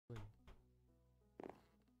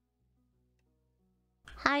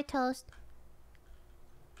Hi, Toast.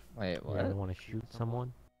 Wait, what? You ever want to shoot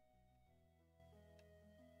someone?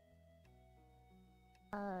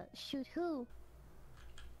 Shoot who?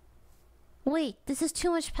 Wait, this is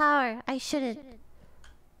too much power. I shouldn't.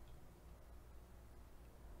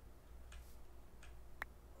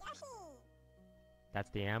 That's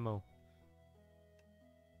the ammo.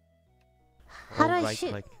 How do I right shoot?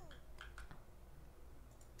 click.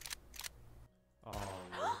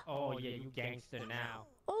 Oh yeah, you gangster now.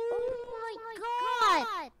 Oh my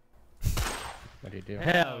god! What do you do?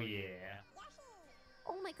 Hell yeah.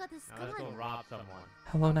 Oh my god, this Now let's go gun. rob someone.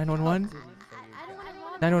 Hello, 911. I don't want to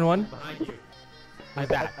rob 911. Behind you. My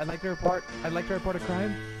back. I'd like to report. I'd like to report a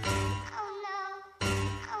crime.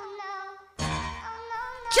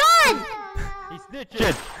 John! He's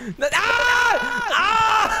snitching.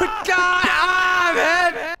 Ah! God! Ah,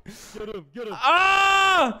 man! Get him, get him.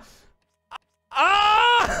 Ah!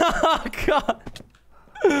 Ah! God!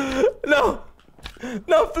 No!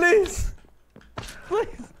 No, please!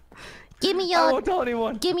 Please! Give me I your. won't tell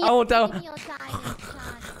anyone. Give me. I won't tell. Give me your diamonds,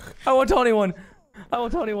 John. I won't tell anyone. I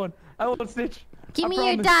won't tell anyone. I won't snitch. Give I me your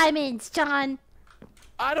promise. diamonds, John.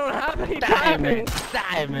 I don't have any diamonds.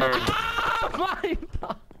 Diamond! Ah, mine.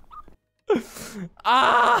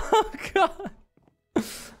 Ah, God.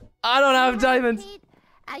 I don't have diamonds.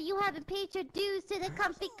 You haven't paid your dues to the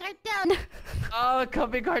Comfy Cartel. Oh,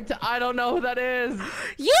 Comfy Cartel. I don't know who that is.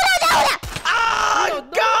 You don't know that! Oh,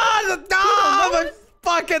 God! Ah, my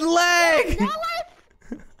fucking leg!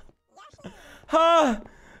 Huh?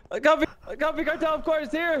 Comfy Cartel, of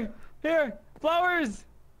course. Here. Here. Flowers.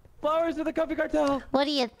 Flowers for the Comfy Cartel. What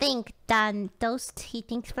do you think, Don Toast? He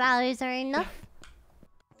thinks flowers are enough?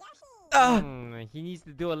 He needs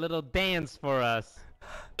to do a little dance for us.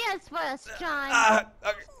 Yes, for us, John.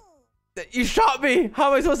 You shot me. How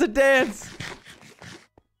am I supposed to dance?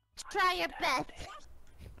 Try your best.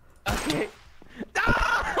 Okay.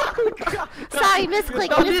 Sorry, misclick,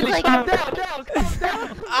 misclick. Calm down.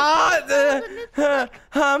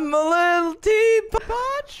 I'm a little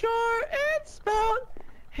teapot, sure it's spout.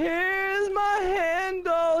 Here's my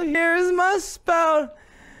handle, here's my spout.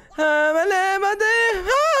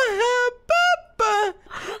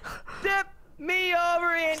 Dip me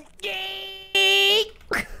over and geek.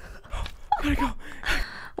 Gotta go.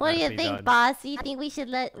 What do you Nicely think, done. boss? You think we should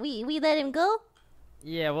let him go?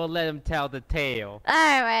 Yeah, we'll let him tell the tale. All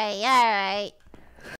right, all right.